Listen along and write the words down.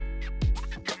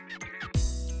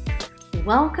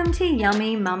Welcome to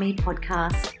Yummy Mummy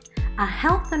Podcast, a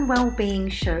health and well-being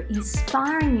show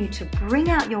inspiring you to bring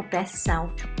out your best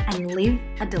self and live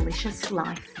a delicious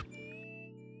life.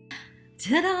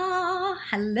 Ta-da!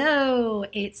 Hello,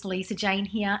 it's Lisa Jane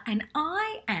here, and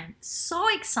I am so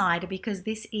excited because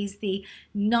this is the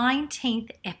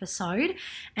 19th episode,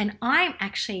 and I'm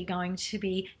actually going to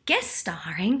be guest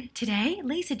starring today,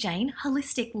 Lisa Jane,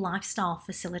 holistic lifestyle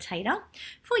facilitator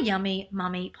for Yummy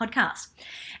Mummy Podcast.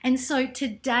 And so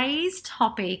today's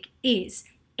topic is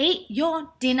eat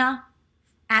your dinner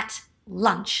at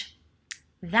lunch.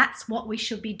 That's what we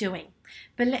should be doing.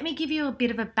 But let me give you a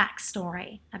bit of a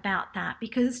backstory about that,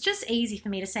 because it's just easy for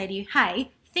me to say to you,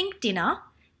 hey, think dinner,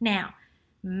 now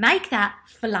make that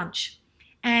for lunch.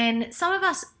 And some of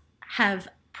us have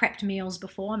prepped meals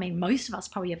before. I mean, most of us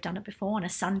probably have done it before. On a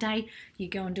Sunday, you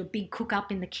go and do a big cook up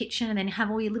in the kitchen and then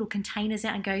have all your little containers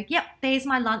out and go, yep, there's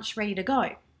my lunch ready to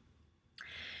go.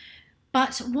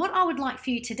 But what I would like for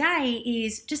you today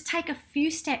is just take a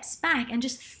few steps back and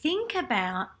just think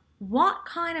about what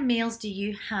kind of meals do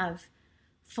you have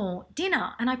for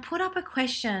dinner. And I put up a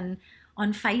question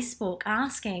on Facebook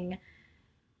asking,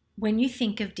 when you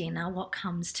think of dinner, what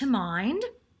comes to mind?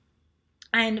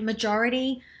 And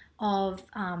majority of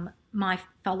my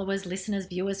followers, listeners,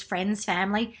 viewers, friends,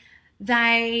 family,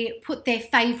 they put their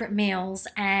favorite meals,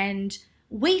 and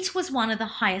wheat was one of the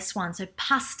highest ones. So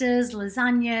pastas,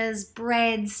 lasagnas,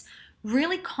 breads,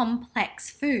 really complex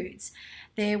foods.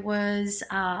 There was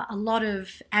a lot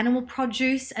of animal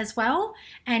produce as well.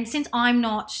 And since I'm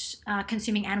not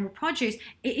consuming animal produce,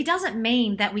 it doesn't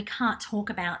mean that we can't talk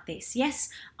about this. Yes,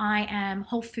 I am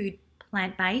whole food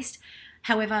plant-based.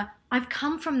 However, I've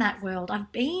come from that world.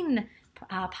 I've been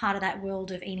part of that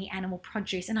world of eating animal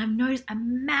produce, and I've noticed a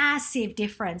massive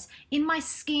difference in my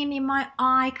skin, in my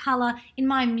eye color, in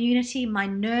my immunity, my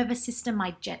nervous system,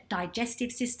 my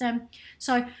digestive system.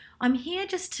 So I'm here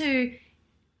just to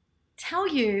tell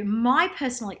you my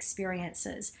personal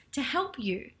experiences to help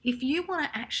you. If you want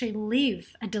to actually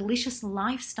live a delicious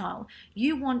lifestyle,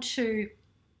 you want to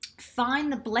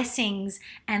find the blessings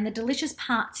and the delicious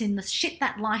parts in the shit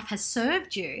that life has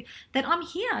served you, that I'm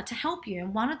here to help you.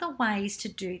 And one of the ways to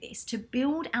do this, to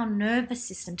build our nervous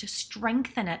system, to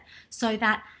strengthen it so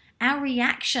that our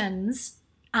reactions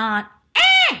aren't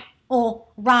or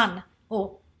run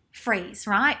or freeze,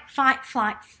 right? Fight,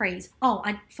 flight, freeze. Oh,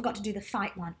 I forgot to do the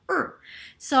fight one.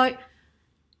 So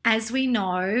as we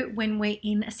know, when we're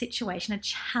in a situation, a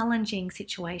challenging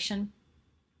situation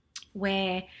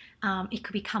where it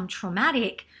could become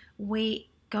traumatic, we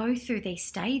go through these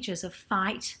stages of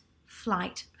fight,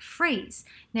 flight, freeze.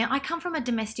 Now, I come from a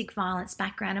domestic violence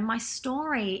background, and my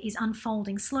story is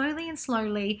unfolding slowly and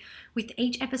slowly. With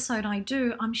each episode I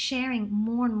do, I'm sharing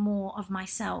more and more of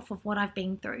myself, of what I've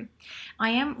been through. I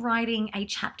am writing a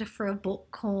chapter for a book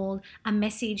called A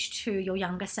Message to Your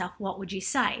Younger Self, What Would You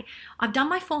Say? I've done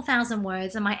my 4,000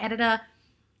 words, and my editor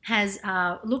has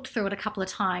looked through it a couple of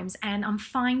times, and I'm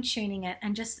fine-tuning it.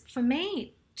 And just for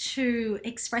me to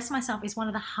express myself is one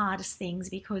of the hardest things,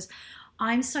 because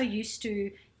I'm so used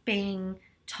to being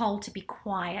told to be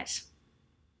quiet.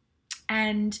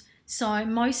 And so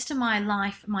most of my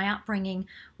life, my upbringing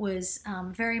was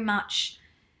very much,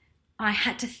 I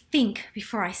had to think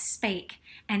before I speak.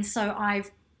 And so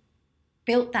I've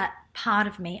built that part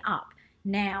of me up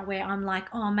now, where I'm like,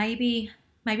 oh, maybe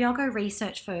I'll go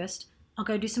research first. I'll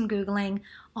go do some Googling.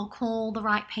 I'll call the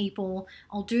right people.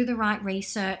 I'll do the right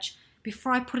research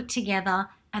before I put it together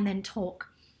and then talk.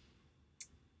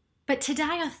 But today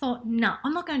I thought, no,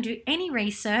 I'm not going to do any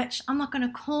research. I'm not going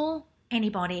to call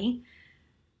anybody.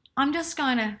 I'm just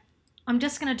going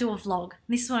to do a vlog.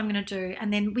 This is what I'm going to do.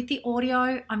 And then with the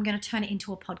audio, I'm going to turn it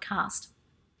into a podcast,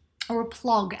 or a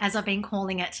plog, as I've been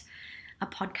calling it, a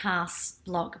podcast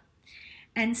blog.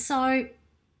 And so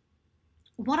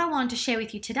what I wanted to share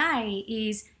with you today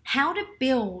is how to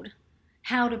build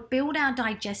our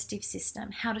digestive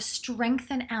system, how to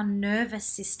strengthen our nervous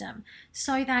system,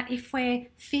 so that if we're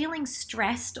feeling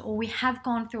stressed or we have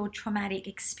gone through a traumatic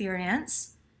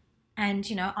experience, and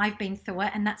I've been through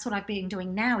it, and that's what I've been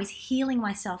doing now, is healing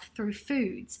myself through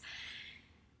foods,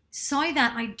 so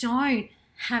that I don't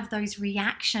have those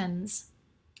reactions.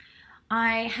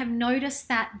 I have noticed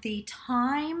that the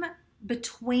time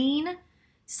between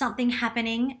something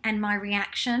happening and my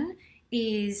reaction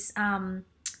is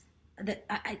that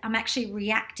I'm actually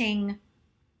reacting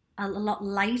a lot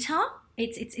later.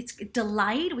 It's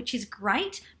delayed, which is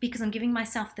great, because I'm giving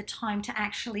myself the time to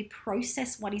actually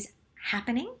process what is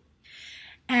happening.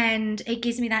 And it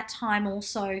gives me that time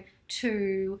also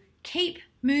to keep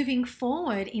moving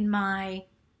forward in my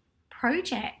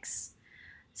projects.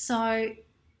 So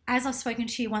as I've spoken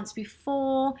to you once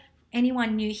before,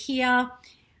 anyone new here,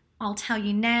 I'll tell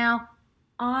you now,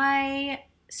 I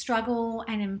struggle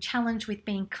and am challenged with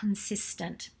being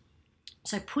consistent.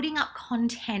 So putting up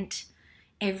content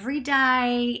every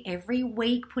day, every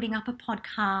week, putting up a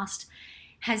podcast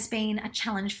has been a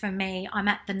challenge for me. I'm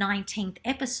at the 19th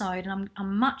episode and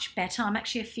I'm much better. I'm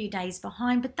actually a few days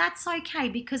behind, but that's okay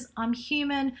because I'm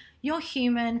human, you're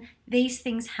human, these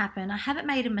things happen. I haven't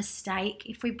made a mistake.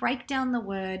 If we break down the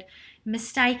word,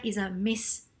 mistake is a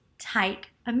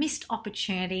mistake, a missed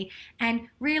opportunity, and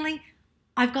really,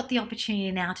 I've got the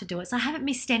opportunity now to do it. So I haven't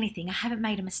missed anything. I haven't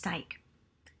made a mistake.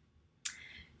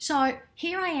 So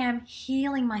here I am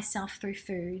healing myself through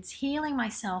foods, healing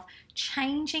myself,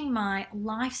 changing my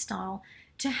lifestyle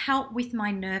to help with my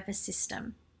nervous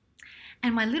system.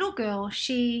 And my little girl,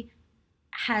 she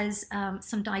has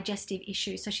some digestive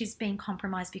issues. So she's been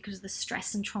compromised because of the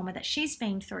stress and trauma that she's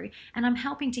been through. And I'm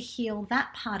helping to heal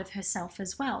that part of herself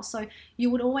as well. So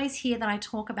you would always hear that I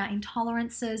talk about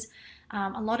intolerances.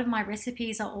 A lot of my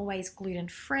recipes are always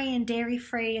gluten-free and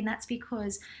dairy-free, and that's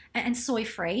because, and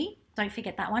soy-free. Don't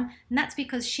forget that one. And that's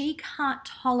because she can't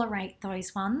tolerate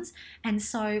those ones. And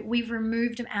so we've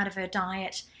removed them out of her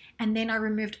diet. And then I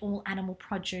removed all animal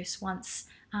produce once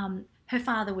her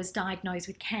father was diagnosed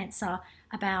with cancer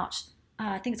about,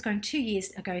 I think it's going 2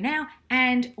 years ago now.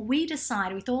 And we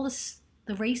decided with all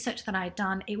the research that I had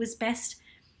done, it was best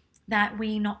that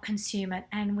we not consume it.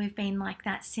 And we've been like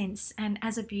that since. And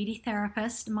as a beauty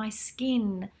therapist, my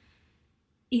skin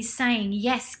is saying,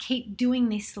 yes, keep doing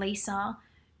this, Lisa.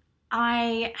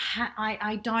 I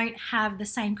don't have the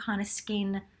same kind of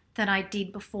skin that I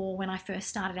did before when I first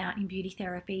started out in beauty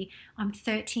therapy. I'm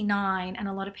 39, and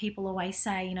a lot of people always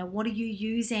say, what are you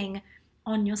using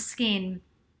on your skin?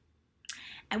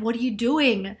 And what are you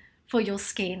doing for your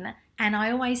skin? And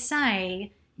I always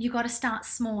say, you got to start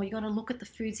small. You got to look at the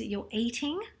foods that you're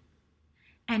eating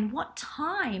and what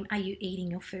time are you eating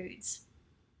your foods.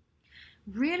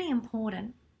 Really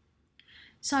important.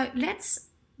 So let's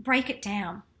break it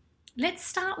down. Let's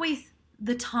start with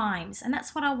the times, and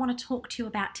that's what I want to talk to you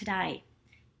about today.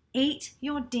 Eat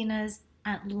your dinners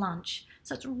at lunch.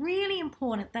 So it's really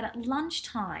important that at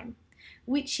lunchtime,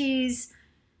 which is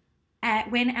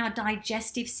when our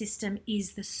digestive system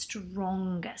is the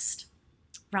strongest,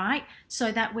 right?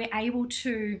 So that we're able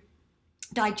to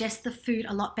digest the food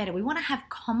a lot better. We want to have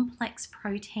complex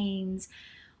proteins,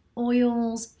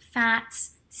 oils,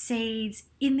 fats, seeds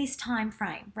in this time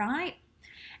frame, right?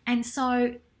 And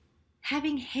so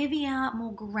having heavier,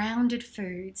 more grounded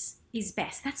foods is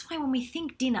best. That's why when we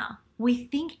think dinner, we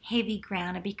think heavy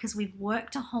grounder because we've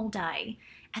worked a whole day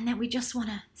and that we just want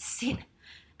to sit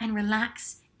and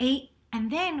relax, eat,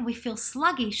 and then we feel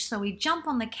sluggish, so we jump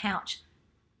on the couch,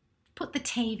 put the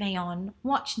TV on,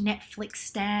 watch Netflix,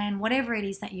 Stan, whatever it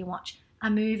is that you watch,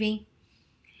 a movie,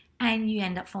 and you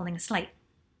end up falling asleep.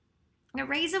 The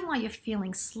reason why you're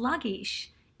feeling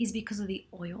sluggish is because of the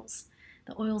oils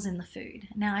in the food.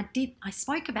 Now, I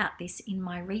spoke about this in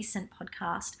my recent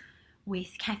podcast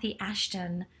with Kathy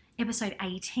Ashton, episode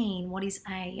 18, What is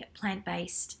a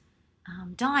Plant-Based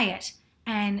Diet?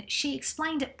 And she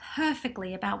explained it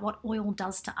perfectly about what oil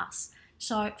does to us.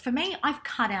 So for me, I've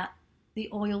cut out the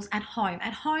oils at home.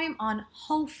 At home on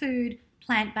whole food,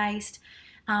 plant-based,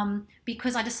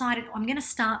 because I decided I'm going to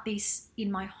start this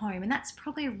in my home. And that's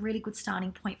probably a really good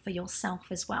starting point for yourself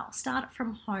as well. Start it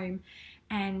from home,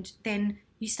 and then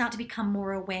you start to become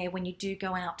more aware when you do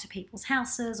go out to people's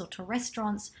houses or to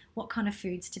restaurants, what kind of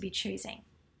foods to be choosing.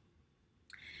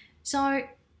 So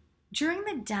during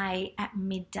the day at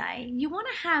midday, you want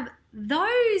to have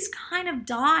those kind of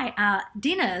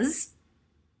dinners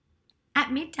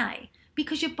at midday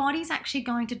because your body's actually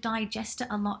going to digest it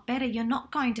a lot better. You're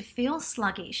not going to feel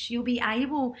sluggish. You'll be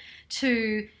able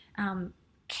to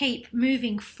keep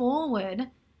moving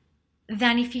forward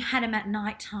than if you had them at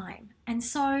nighttime. And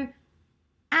so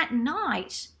at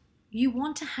night, you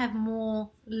want to have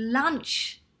more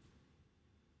lunch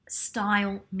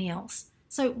style meals.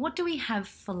 So what do we have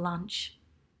for lunch?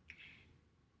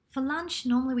 For lunch,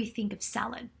 normally we think of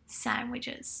salad,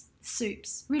 sandwiches,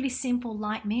 soups, really simple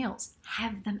light meals.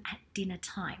 Have them at dinner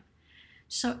time.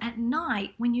 So at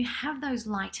night, when you have those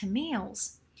lighter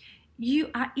meals, you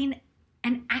are in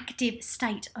an active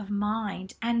state of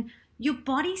mind and your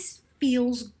body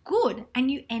feels good and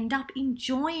you end up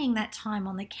enjoying that time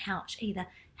on the couch, either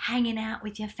hanging out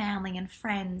with your family and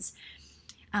friends,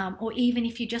 or even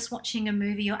if you're just watching a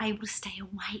movie, you're able to stay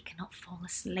awake and not fall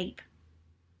asleep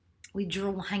with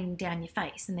drool hanging down your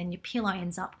face, and then your pillow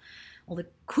ends up, or the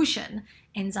cushion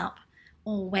ends up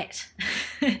all wet.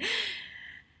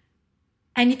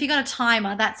 And And if you've got a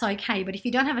timer, that's okay. But if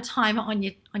you don't have a timer on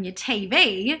your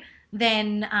TV,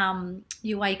 then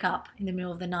you wake up in the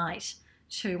middle of the night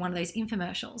to one of those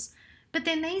infomercials. But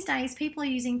then these days, people are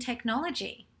using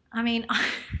technology. I mean,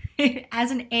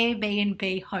 as an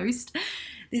Airbnb host,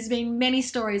 there's been many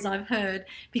stories I've heard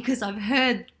because I've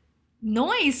heard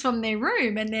noise from their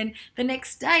room, and then the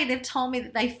next day they've told me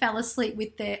that they fell asleep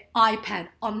with their iPad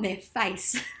on their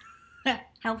face.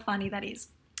 How funny that is.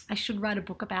 I should write a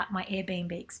book about my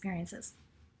Airbnb experiences.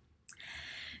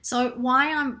 So why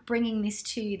I'm bringing this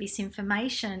to you, this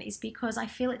information, is because I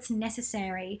feel it's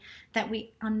necessary that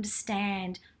we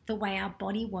understand the way our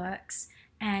body works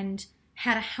and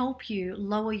how to help you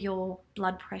lower your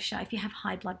blood pressure if you have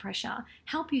high blood pressure,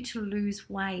 help you to lose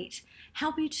weight,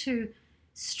 help you to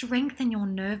strengthen your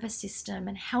nervous system,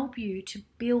 and help you to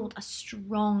build a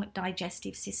strong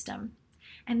digestive system.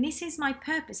 And this is my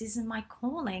purpose, this is my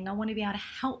calling. I want to be able to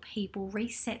help people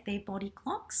reset their body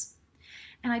clocks.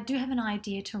 And I do have an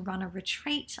idea to run a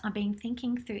retreat. I've been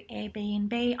thinking through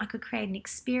Airbnb. I could create an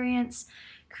experience,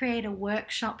 create a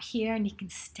workshop here, and you can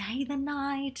stay the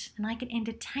night and I can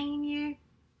entertain you.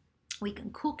 We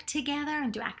can cook together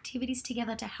and do activities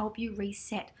together to help you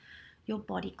reset your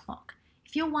body clock.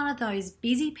 If you're one of those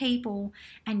busy people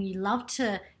and you love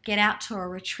to get out to a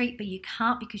retreat but you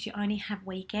can't because you only have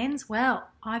weekends, well,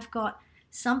 I've got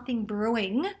something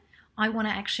brewing. I want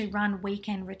to actually run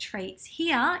weekend retreats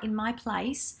here in my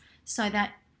place so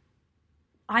that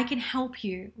I can help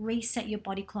you reset your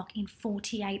body clock in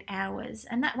 48 hours.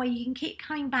 And that way you can keep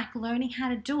coming back, learning how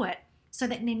to do it so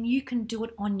that then you can do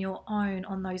it on your own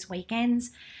on those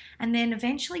weekends. And then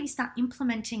eventually you start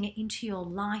implementing it into your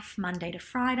life Monday to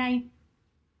Friday.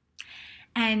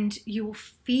 And you will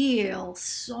feel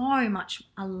so much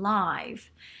alive.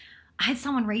 I had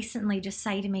someone recently just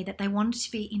say to me that they wanted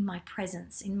to be in my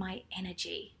presence, in my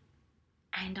energy.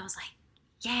 And I was like,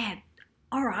 yeah,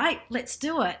 all right, let's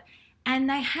do it. And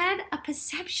they had a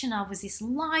perception of was this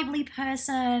lively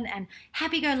person and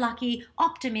happy-go-lucky,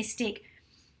 optimistic.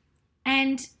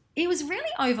 And it was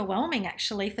really overwhelming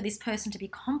actually for this person to be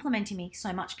complimenting me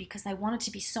so much because they wanted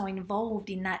to be so involved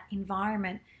in that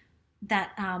environment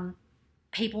that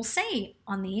people see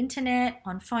on the internet,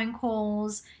 on phone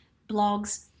calls,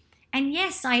 blogs. And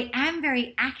yes, I am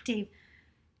very active.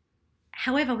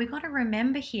 However, we've got to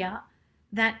remember here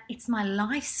that it's my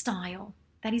lifestyle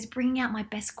that is bringing out my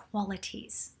best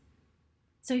qualities.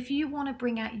 So if you want to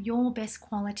bring out your best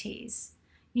qualities,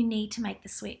 you need to make the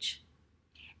switch.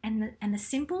 And the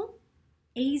simple,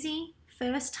 easy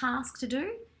first task to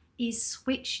do is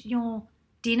switch your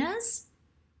dinners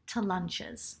to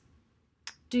lunches.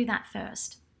 Do that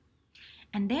first.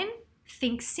 And then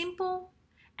think simple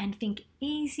and think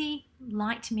easy,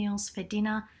 light meals for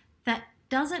dinner that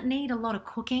doesn't need a lot of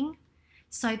cooking,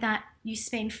 so that you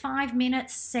spend 5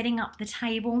 minutes setting up the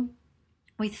table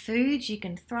with foods. You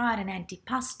can throw out an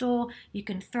antipasto, you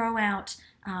can throw out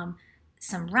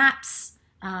some wraps,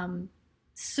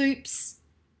 soups,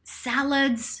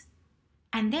 salads,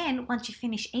 and then once you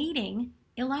finish eating,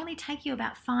 it'll only take you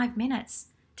about 5 minutes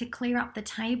to clear up the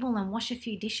table and wash a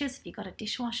few dishes. If you've got a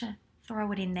dishwasher,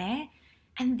 throw it in there.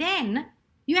 And then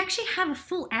you actually have a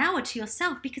full hour to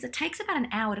yourself because it takes about an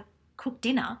hour to cook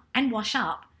dinner and wash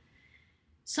up.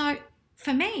 So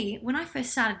for me, when I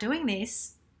first started doing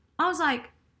this, I was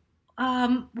like,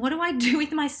 what do I do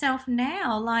with myself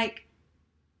now? Like,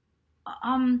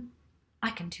 I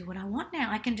can do what I want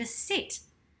now. I can just sit.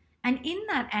 And in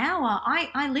that hour,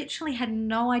 I literally had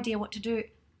no idea what to do.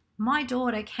 My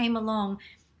daughter came along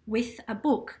with a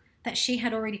book that she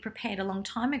had already prepared a long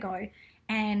time ago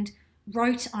and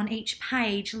wrote on each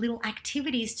page little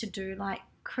activities to do, like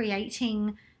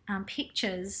creating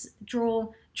pictures,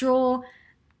 draw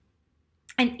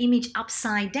an image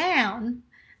upside down,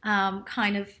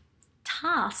 kind of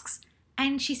tasks.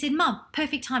 And she said, Mum,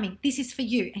 perfect timing. This is for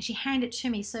you. And she handed it to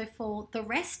me. So for the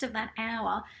rest of that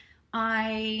hour,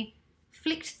 I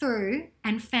flicked through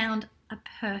and found a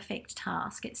perfect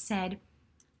task. It said,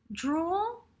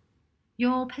 draw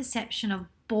your perception of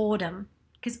boredom.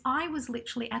 Because I was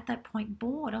literally at that point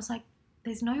bored. I was like,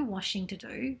 there's no washing to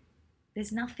do.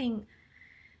 There's nothing.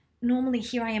 Normally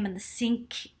here I am in the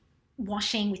sink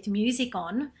washing with music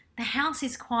on. The house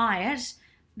is quiet.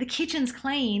 The kitchen's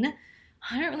clean.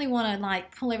 I don't really want to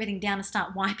like pull everything down and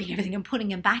start wiping everything and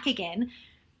putting it back again.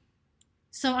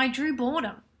 So I drew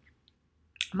boredom.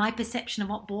 My perception of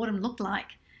what boredom looked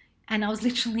like. And I was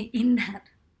literally in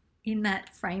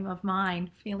that frame of mind,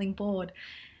 feeling bored.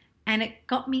 And it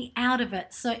got me out of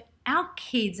it. So our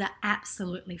kids are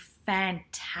absolutely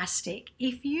fantastic.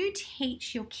 If you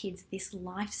teach your kids this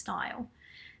lifestyle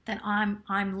that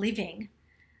I'm living,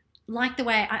 like the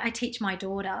way I teach my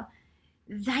daughter,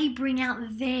 they bring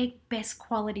out their best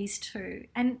qualities too.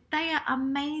 And they are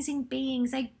amazing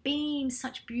beings. They beam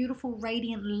such beautiful,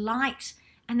 radiant light,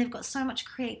 and they've got so much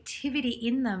creativity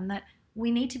in them that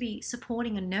we need to be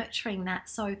supporting and nurturing that.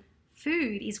 So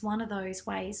food is one of those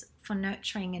ways for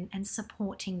nurturing and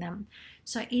supporting them.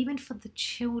 So even for the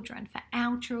children, for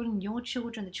our children, your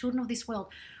children, the children of this world,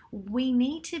 we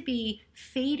need to be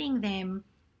feeding them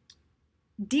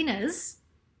dinners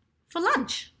for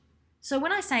lunch. So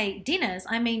when I say dinners,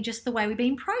 I mean just the way we've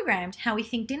been programmed, how we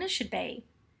think dinner should be.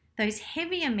 Those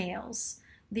heavier meals,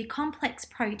 the complex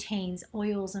proteins,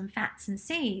 oils and fats and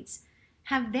seeds,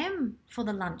 have them for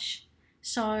the lunch.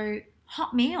 So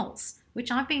hot meals,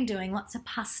 which I've been doing, lots of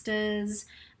pastas.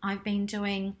 I've been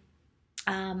doing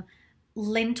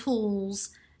lentils.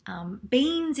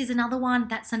 Beans is another one.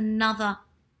 That's another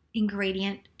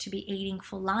ingredient to be eating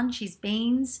for lunch is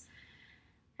beans.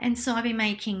 And so I've been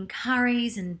making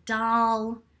curries and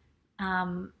dal,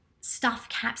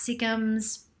 stuffed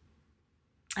capsicums,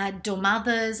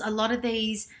 domadas, a lot of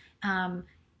these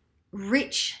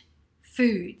rich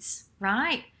foods,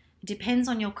 right? It depends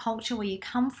on your culture, where you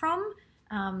come from.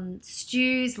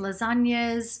 Stews,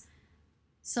 lasagnas.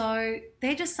 So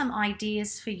they're just some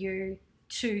ideas for you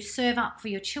to serve up for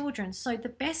your children. So the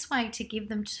best way to give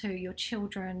them to your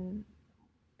children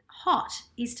hot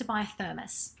is to buy a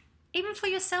thermos. Even for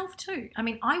yourself too. I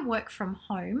mean, I work from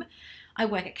home. I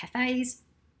work at cafes.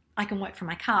 I can work from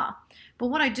my car. But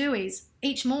what I do is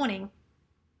each morning,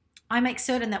 I make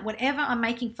certain that whatever I'm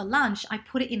making for lunch, I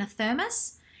put it in a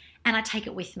thermos and I take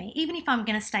it with me, even if I'm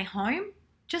going to stay home,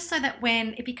 just so that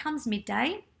when it becomes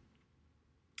midday,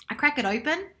 I crack it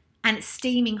open and it's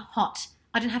steaming hot.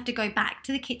 I don't have to go back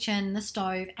to the kitchen, the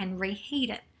stove, and reheat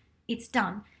it. It's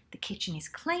done. The kitchen is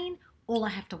clean. All I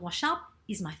have to wash up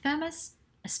is my thermos,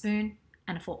 a spoon,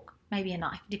 and a fork, maybe a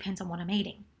knife, depends on what I'm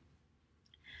eating.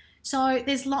 So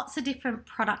there's lots of different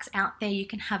products out there. You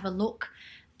can have a look.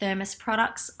 Thermos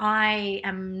products. I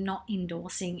am not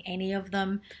endorsing any of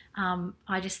them.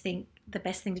 I just think the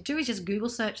best thing to do is just Google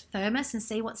search thermos and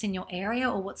see what's in your area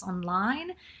or what's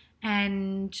online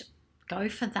and go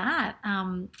for that.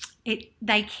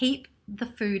 They keep the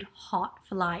food hot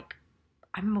for I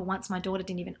remember once my daughter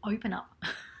didn't even open up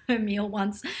her meal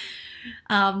once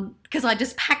because I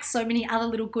just packed so many other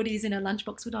little goodies in her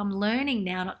lunchbox, but I'm learning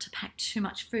now not to pack too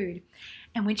much food.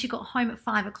 And when she got home at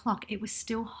 5 o'clock, it was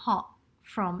still hot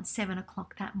from 7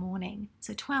 o'clock that morning.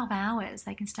 So 12 hours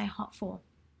they can stay hot for.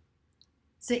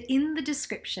 So in the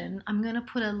description, I'm going to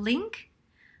put a link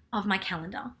of my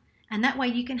calendar, and that way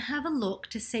you can have a look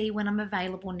to see when I'm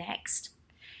available next.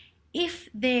 If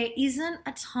there isn't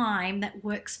a time that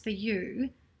works for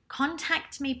you,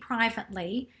 contact me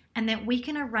privately and then we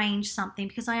can arrange something,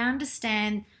 because I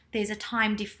understand there's a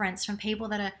time difference from people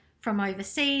that are from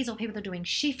overseas or people that are doing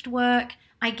shift work.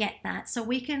 I get that. So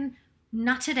we can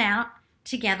nut it out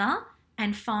together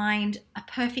and find a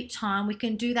perfect time. We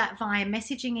can do that via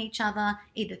messaging each other,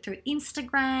 either through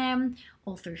Instagram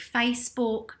or through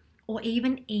Facebook, or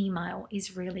even email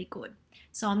is really good.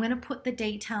 So I'm going to put the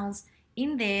details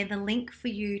in there, the link for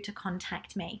you to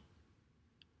contact me.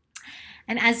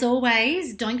 And as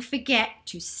always, don't forget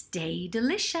to stay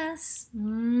delicious.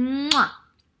 Mwah!